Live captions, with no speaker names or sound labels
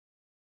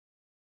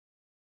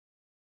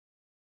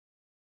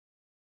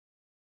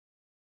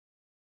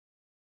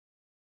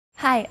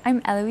Hi,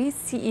 I'm Eloise,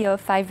 CEO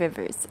of Five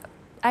Rivers.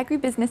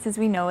 Agribusiness as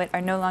we know it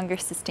are no longer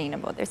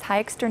sustainable. There's high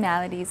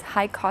externalities,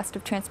 high cost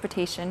of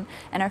transportation,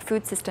 and our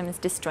food system is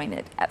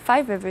disjointed. At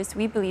Five Rivers,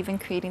 we believe in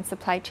creating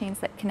supply chains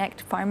that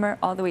connect farmer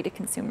all the way to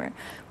consumer.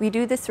 We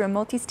do this through a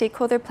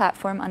multi-stakeholder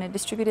platform on a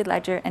distributed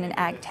ledger and an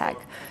ag tag.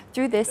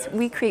 Through this,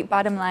 we create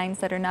bottom lines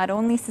that are not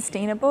only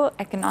sustainable,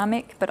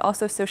 economic, but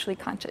also socially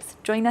conscious.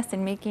 Join us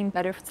in making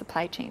better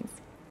supply chains.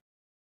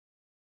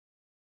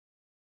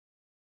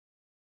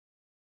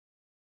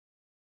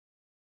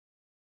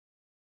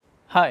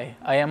 Hi,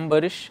 I am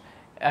Barış.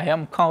 I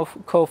am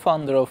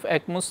co-founder of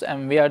Ekmus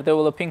and we are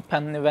developing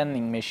penny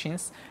vending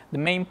machines. The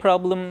main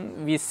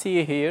problem we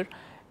see here,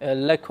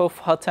 lack of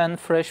hot and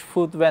fresh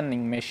food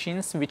vending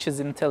machines, which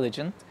is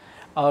intelligent.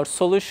 Our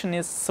solution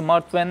is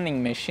smart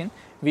vending machine,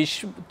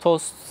 which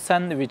toasts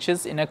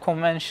sandwiches in a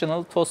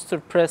conventional toaster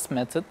press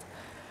method.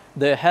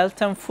 The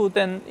health and food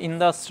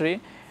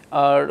industry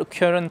are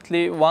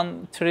currently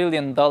 $1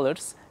 trillion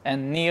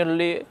and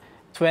nearly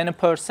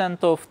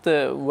 20% of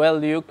the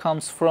value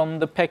comes from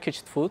the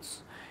packaged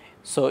foods.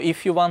 So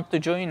if you want to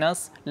join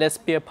us, let's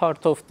be a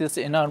part of this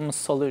enormous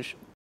solution.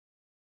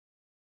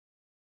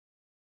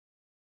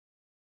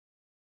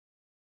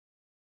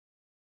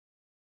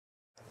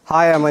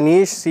 Hi, I'm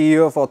Anish,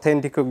 CEO of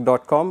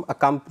AuthenticCook.com, a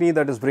company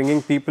that is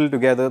bringing people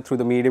together through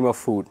the medium of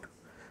food.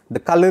 The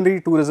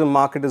culinary tourism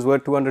market is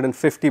worth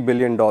 $250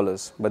 billion,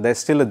 but there's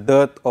still a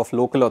dearth of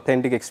local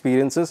authentic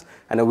experiences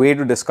and a way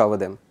to discover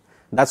them.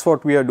 That's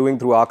what we are doing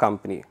through our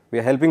company. We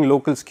are helping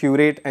locals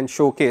curate and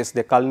showcase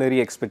their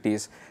culinary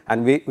expertise,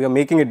 and we are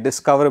making it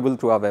discoverable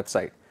through our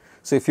website.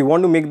 So if you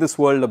want to make this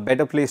world a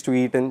better place to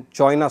eat in,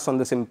 join us on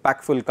this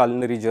impactful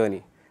culinary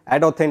journey.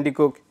 At Authentic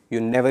Cook,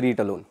 you never eat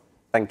alone.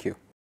 Thank you.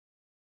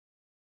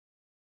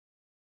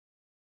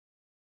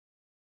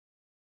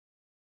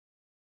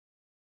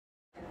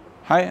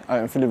 Hi,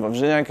 I'm Filip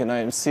Wawrzyniak and I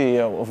am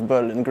CEO of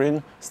Berlin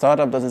Green,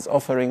 startup that is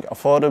offering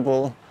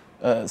affordable,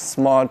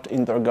 smart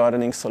indoor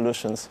gardening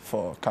solutions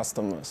for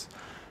customers.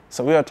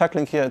 So we are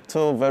tackling here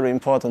two very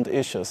important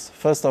issues.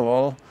 First of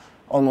all,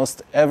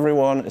 almost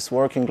everyone is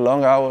working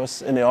long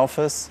hours in the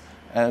office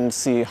and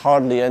see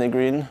hardly any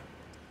green,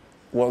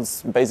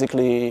 what's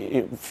basically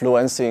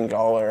influencing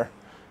our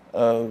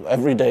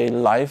everyday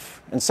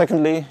life. And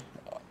secondly,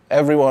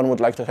 everyone would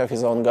like to have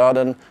his own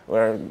garden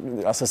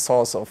as a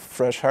source of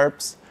fresh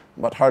herbs,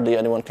 but hardly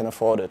anyone can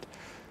afford it.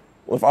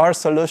 With our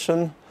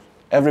solution,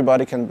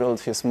 everybody can build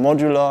his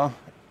modular,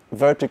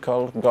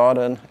 vertical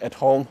garden at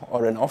home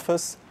or in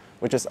office,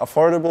 which is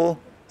affordable,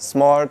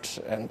 smart,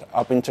 and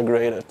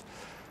up-integrated.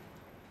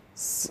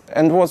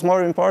 And what's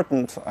more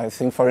important, I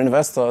think, for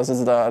investors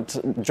is that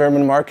the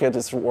German market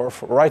is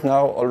worth right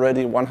now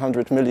already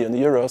 100 million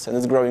euros and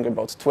is growing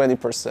about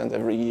 20%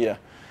 every year.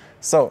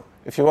 So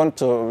if you want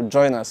to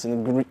join us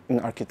in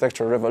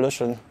architecture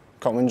revolution,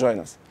 come and join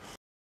us.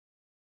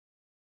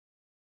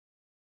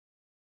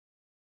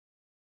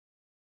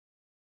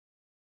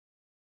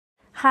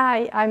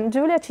 Hi, I'm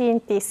Giulia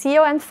Cinti,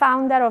 CEO and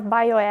founder of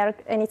BioErg,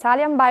 an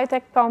Italian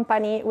biotech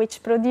company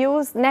which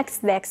produces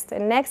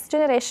NextDex, next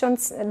generation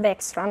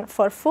dextran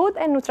for food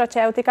and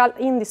nutraceutical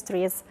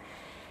industries.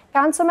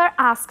 Consumers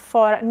ask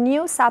for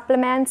new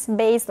supplements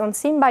based on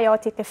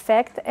symbiotic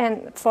effect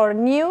and for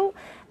new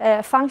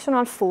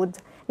functional food.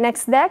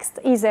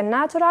 NextDex is a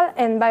natural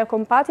and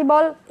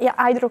biocompatible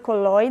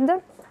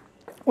hydrocolloid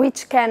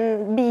which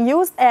can be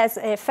used as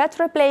a fat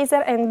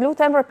replacer and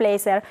gluten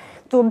replacer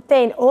to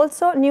obtain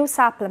also new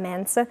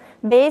supplements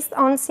based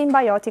on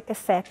symbiotic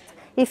effect.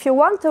 If you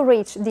want to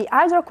reach the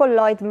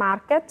hydrocolloid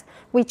market,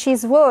 which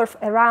is worth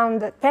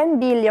around $10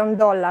 billion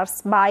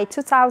by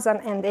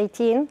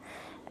 2018,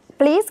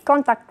 please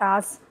contact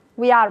us.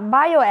 We are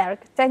BioErg.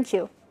 Thank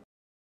you.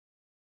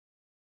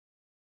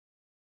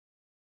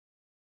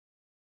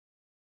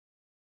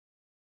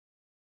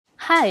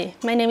 Hi,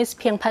 my name is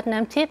Pyengpat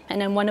Namtip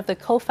and I'm one of the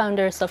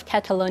co-founders of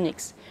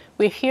Catalonics.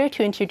 We're here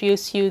to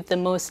introduce you the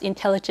most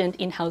intelligent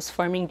in-house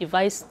farming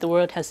device the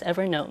world has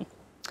ever known.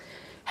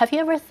 Have you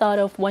ever thought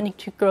of wanting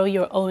to grow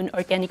your own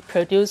organic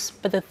produce,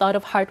 but the thought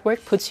of hard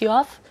work puts you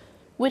off?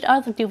 With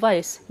our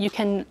device, you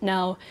can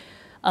now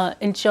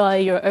enjoy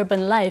your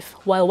urban life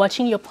while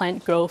watching your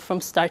plant grow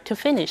from start to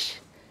finish.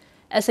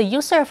 As a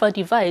user of our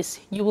device,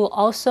 you will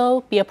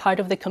also be a part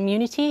of the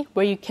community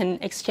where you can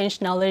exchange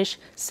knowledge,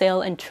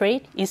 sell, and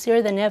trade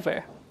easier than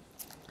ever.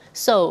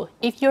 So,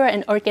 if you're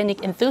an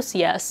organic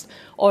enthusiast,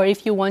 or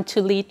if you want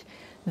to lead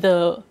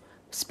the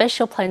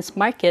special plants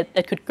market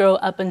that could grow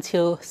up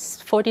until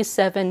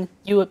 47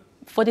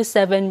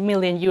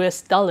 million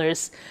US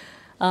dollars,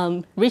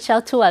 reach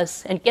out to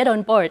us and get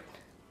on board.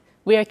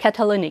 We are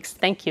Catalonics.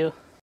 Thank you.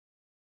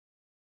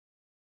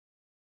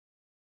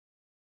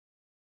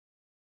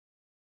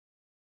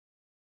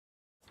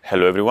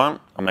 Hello everyone,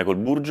 I'm Michael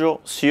Burgio,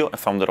 CEO and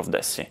founder of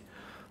Dessi.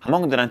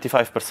 Among the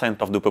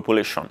 95% of the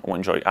population who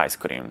enjoy ice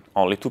cream,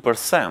 only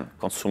 2%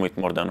 consume it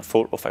more than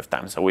 4 or 5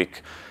 times a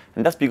week.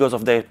 And that's because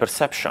of their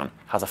perception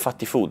as a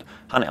fatty food,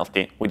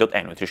 unhealthy, without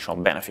any nutritional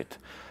benefit.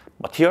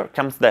 But here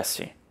comes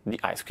Dessi, the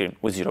ice cream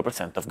with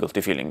 0% of guilty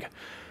feeling.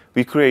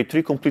 we create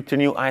 3 completely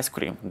new ice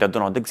cream that do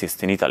not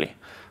exist in Italy.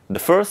 The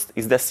first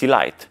is Dessi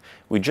Light,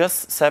 with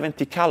just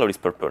 70 calories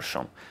per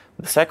portion.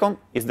 The second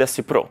is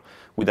Dessi Pro,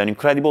 with an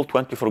incredible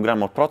 24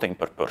 grams of protein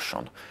per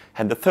portion.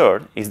 And the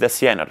third is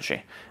Dessi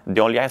Energy,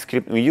 the only ice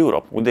cream in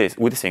Europe with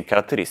the same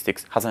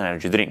characteristics as an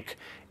energy drink,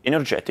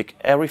 energetic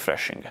and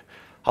refreshing.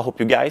 I hope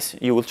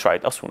you will try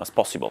it as soon as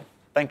possible.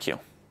 Thank you.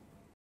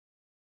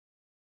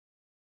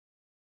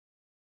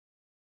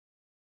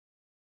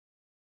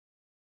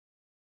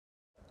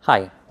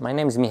 Hi, my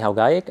name is Michał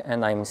Gajek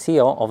and I'm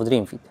CEO of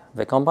DreamFit,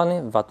 the company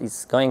that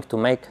is going to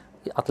make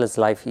athletes'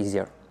 life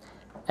easier.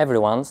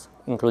 Everyone,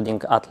 including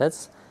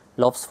athletes,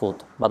 loves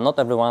food, but not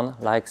everyone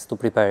likes to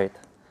prepare it.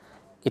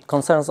 It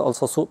concerns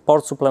also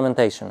sport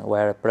supplementation,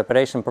 where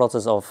preparation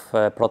process of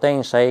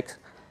protein shakes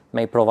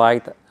may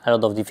provide a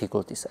lot of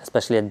difficulties,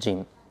 especially at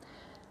gym.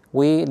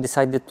 We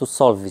decided to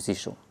solve this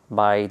issue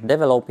by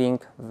developing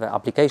the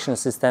application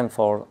system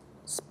for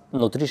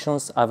nutrition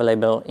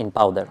available in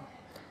powder.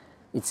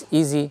 It's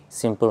easy,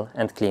 simple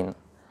and clean.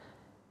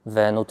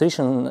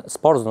 The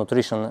sports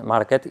nutrition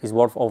market is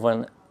worth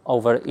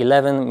over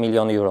 11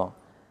 million euro,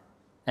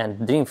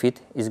 and DreamFit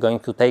is going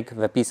to take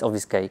the piece of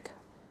this cake.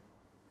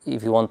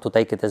 If you want to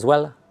take it as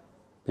well,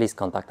 please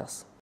contact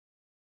us.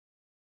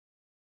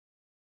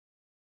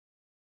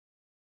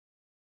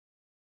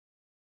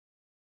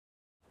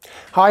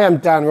 Hi, I'm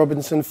Dan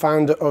Robinson,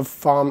 founder of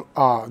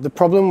FarmR. The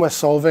problem we're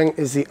solving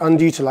is the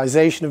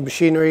underutilization of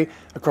machinery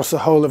across the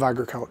whole of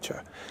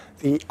agriculture.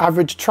 The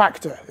average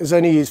tractor is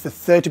only used for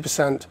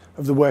 30%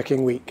 of the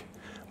working week.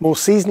 More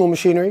seasonal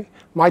machinery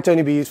might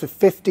only be used for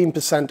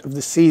 15% of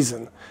the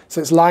season, so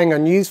it's lying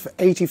unused for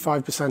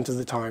 85% of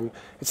the time.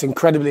 It's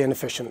incredibly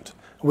inefficient.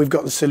 We've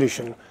got the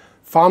solution.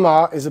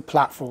 FarmR is a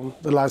platform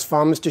that allows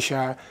farmers to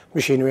share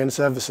machinery and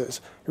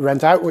services. You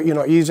rent out what you're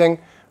not using,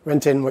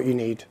 rent in what you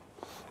need.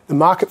 The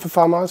market for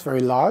FarmR is very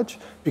large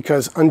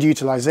because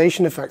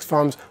underutilization affects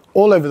farms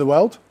all over the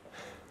world.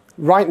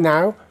 Right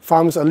now,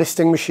 farmers are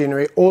listing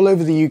machinery all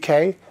over the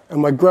UK,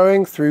 and we're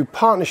growing through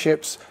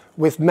partnerships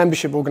with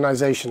membership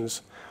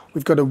organizations.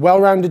 We've got a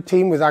well-rounded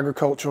team with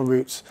agricultural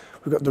roots.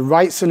 We've got the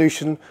right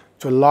solution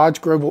to a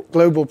large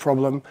global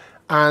problem,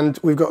 and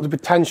we've got the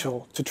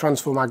potential to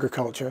transform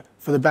agriculture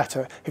for the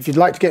better. If you'd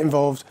like to get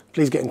involved,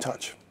 please get in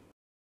touch.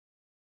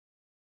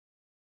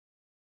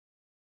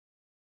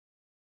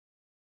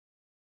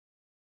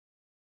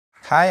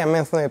 Hi, I'm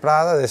Anthony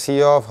Prada, the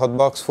CEO of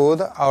Hotbox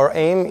Food. Our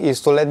aim is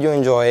to let you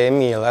enjoy a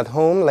meal at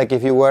home like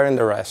if you were in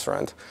the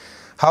restaurant.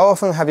 How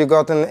often have you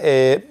gotten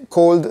a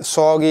cold,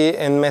 soggy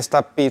and messed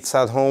up pizza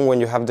at home when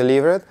you have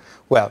delivered?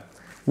 Well,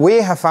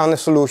 we have found a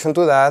solution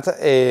to that,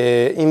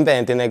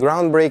 inventing a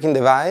groundbreaking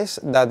device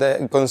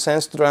that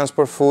consents to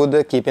transport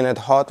food, keeping it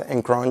hot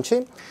and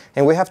crunchy.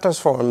 And we have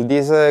transformed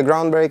this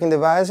groundbreaking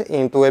device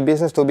into a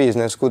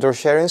business-to-business scooter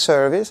sharing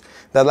service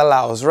that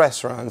allows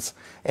restaurants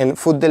and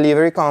food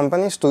delivery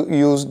companies to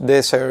use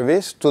the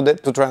service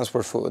to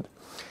transport food.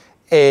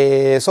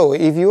 So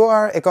if you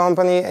are a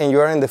company and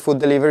you are in the food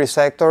delivery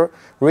sector,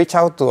 reach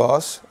out to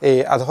us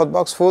at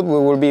Hotbox Food. We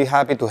will be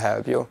happy to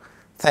help you.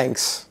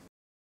 Thanks.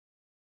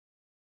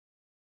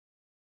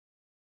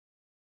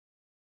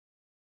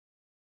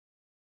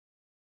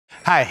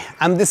 Hi,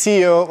 I'm the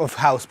CEO of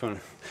Housepoon.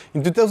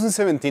 In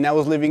 2017, I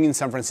was living in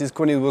San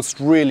Francisco and it was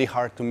really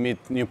hard to meet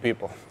new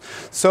people.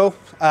 So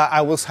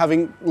I was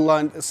having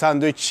lunch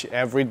sandwich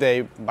every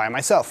day by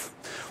myself.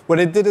 What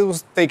I did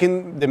was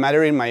taking the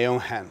matter in my own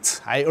hands.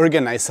 I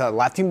organized a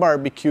Latin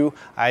barbecue,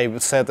 I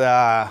set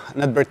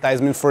an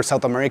advertisement for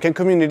South American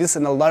communities,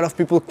 and a lot of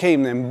people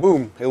came, and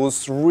boom, it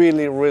was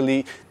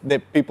really, the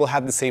people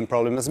had the same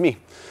problem as me.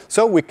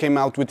 So we came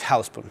out with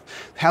Housepoon.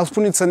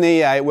 Housepoon is an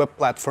AI web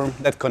platform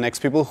that connects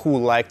people who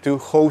like to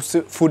host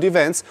food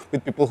events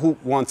with people who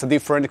want a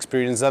different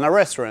experience than a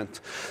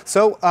restaurant.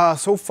 So,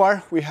 so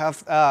far we have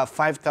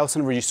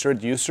 5,000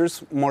 registered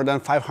users, more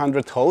than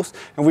 500 hosts,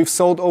 and we've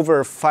sold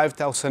over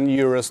 5,000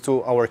 euros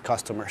to our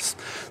customers.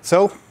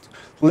 So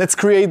let's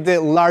create the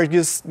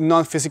largest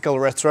non-physical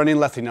restaurant in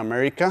Latin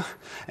America,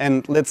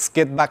 and let's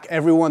get back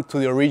everyone to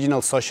the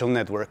original social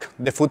network,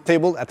 the food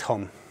table at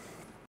home.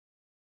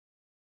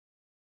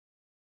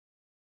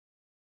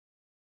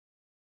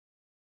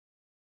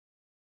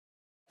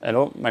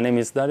 Hello, my name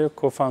is Dario,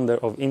 co-founder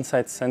of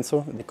Insight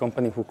Sensor, the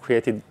company who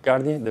created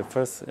Gardi, the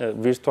first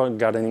virtual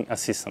gardening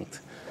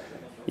assistant.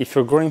 If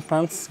you're growing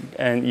plants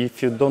and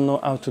if you don't know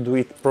how to do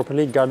it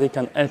properly, Gardi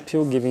can help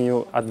you, giving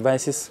you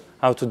advices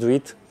how to do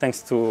it,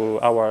 thanks to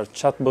our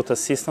chatbot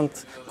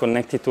assistant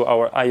connected to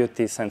our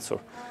IoT sensor.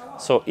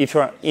 So if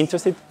you're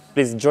interested,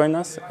 please join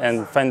us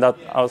and find out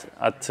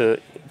at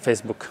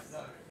Facebook.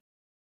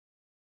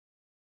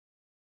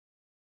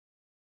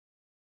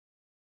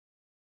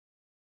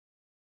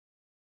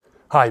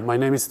 Hi, my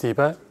name is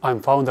Stipe.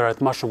 I'm founder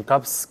at Mushroom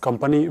Cups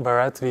company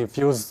where we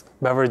infuse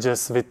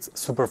beverages with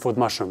superfood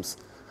mushrooms.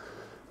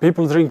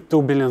 People drink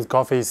 2 billion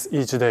coffees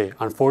each day.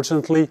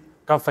 Unfortunately,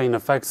 caffeine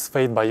effects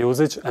fade by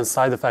usage and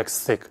side effects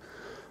stick.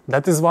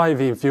 That is why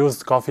we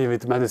infused coffee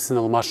with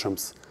medicinal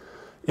mushrooms.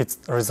 It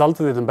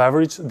resulted in a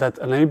beverage that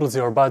enables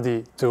your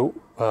body to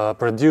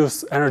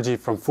produce energy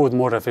from food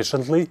more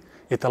efficiently.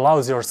 It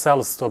allows your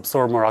cells to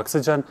absorb more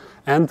oxygen,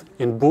 and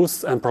it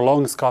boosts and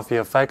prolongs coffee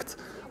effect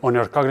on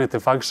your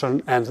cognitive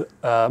function and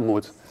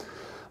mood.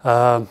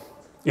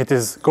 It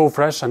is Go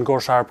Fresh and Go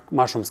Sharp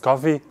Mushrooms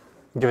Coffee.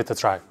 Give it a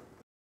try.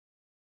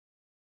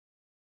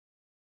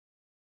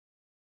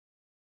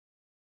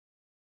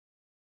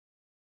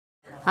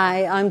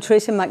 Hi, I'm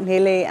Tricia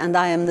McNeely and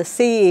I am the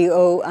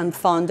CEO and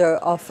founder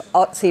of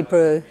Otzi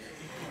Brew.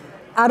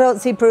 At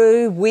Otzi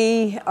Brew,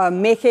 we are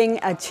making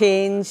a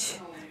change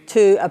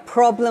to a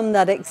problem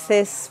that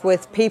exists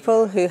with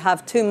people who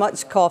have too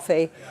much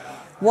coffee.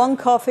 One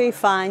coffee,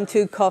 fine,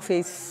 two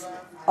coffees,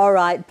 all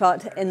right,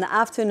 but in the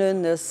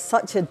afternoon there's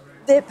such a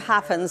dip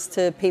happens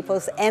to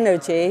people's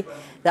energy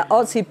that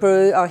Otzi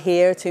Brew are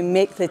here to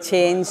make the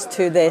change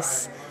to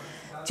this.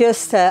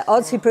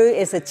 Otzi Brew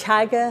is a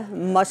chaga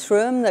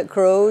mushroom that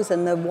grows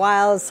in the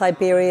wild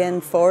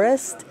Siberian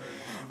forest,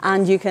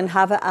 and you can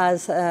have it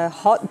as a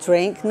hot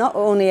drink, not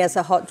only as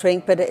a hot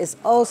drink, but it is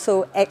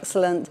also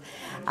excellent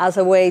as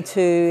a way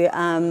to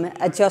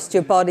adjust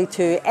your body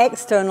to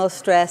external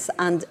stress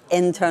and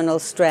internal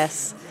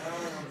stress.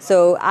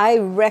 So I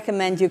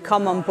recommend you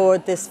come on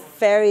board this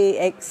very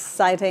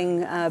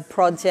exciting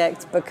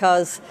project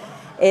because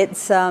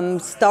it's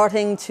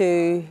starting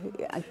to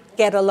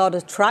get a lot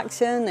of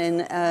traction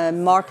in a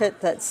market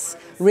that's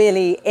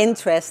really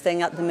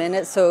interesting at the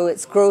minute. So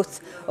its growth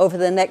over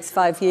the next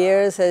 5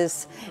 years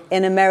is,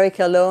 in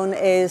America alone,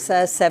 is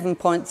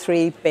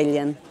 7.3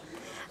 billion.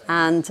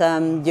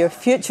 And your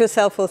future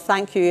self will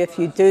thank you if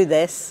you do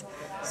this.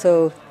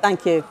 So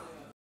thank you.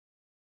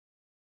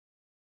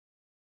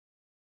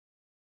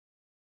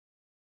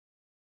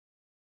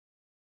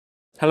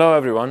 Hello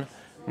everyone,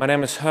 my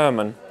name is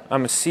Herman.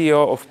 I'm a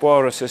CEO of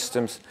Poirot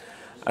Systems,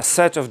 a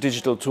set of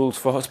digital tools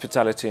for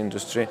hospitality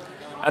industry,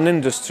 an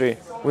industry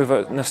with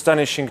an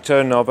astonishing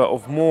turnover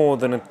of more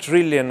than €1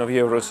 trillion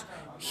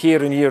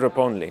here in Europe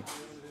only.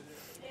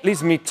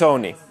 Please meet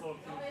Tony,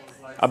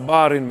 a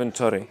bar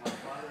inventory.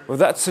 With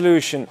that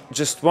solution,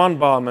 just one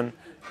barman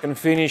can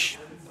finish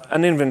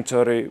an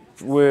inventory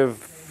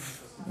with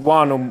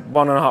 1 or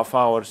 1.5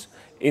 hours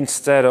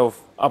instead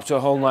of up to a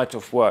whole night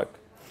of work.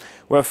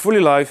 We're fully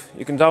live.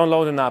 You can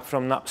download an app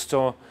from an app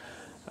store.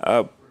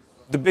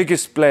 The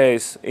biggest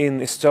players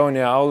in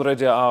Estonia are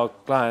already our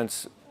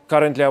clients.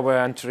 Currently,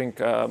 we're entering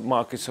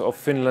markets of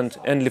Finland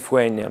and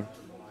Lithuania.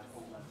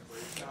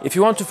 If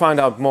you want to find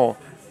out more,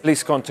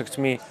 please contact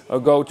me or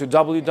go to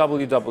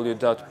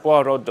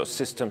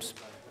www.poirot.systems.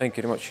 Thank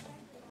you very much.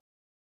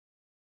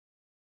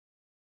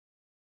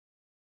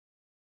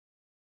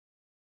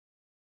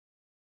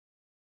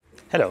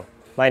 Hello,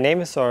 my name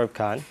is Saurabh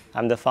Khan.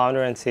 I'm the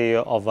founder and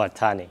CEO of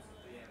Vartani.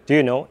 Do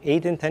you know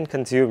 8 in 10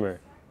 consumers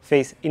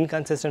face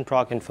inconsistent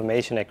product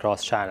information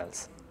across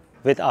channels?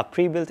 With our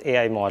pre-built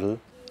AI model,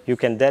 you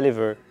can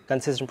deliver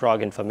consistent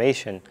product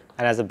information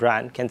and as a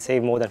brand can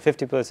save more than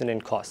 50%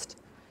 in cost.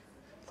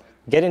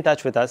 Get in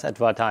touch with us at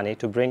Vartani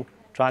to bring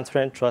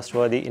transparent,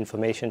 trustworthy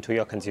information to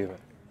your consumer.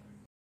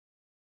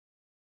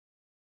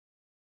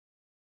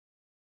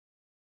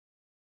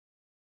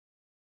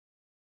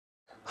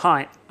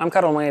 Hi, I'm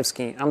Karol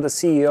Majewski. I'm the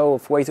CEO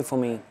of Waiter for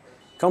Me, a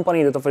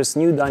company that offers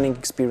new dining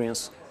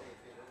experience.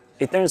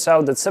 It turns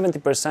out that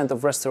 70%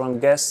 of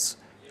restaurant guests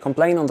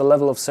complain on the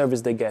level of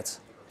service they get.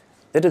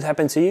 Did it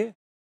happen to you?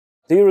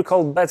 Do you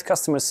recall bad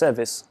customer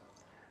service?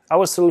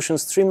 Our solution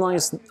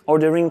streamlines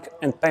ordering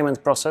and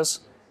payment process.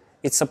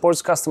 It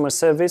supports customer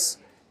service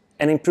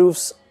and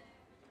improves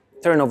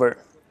turnover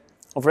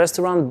of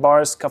restaurants,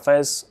 bars,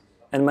 cafes,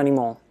 and many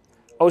more.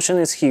 Ocean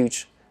is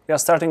huge. We are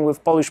starting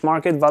with Polish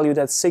market valued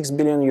at €6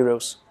 billion. You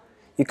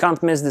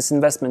can't miss this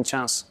investment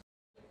chance.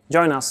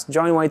 Join us,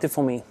 join Waiter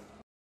for Me.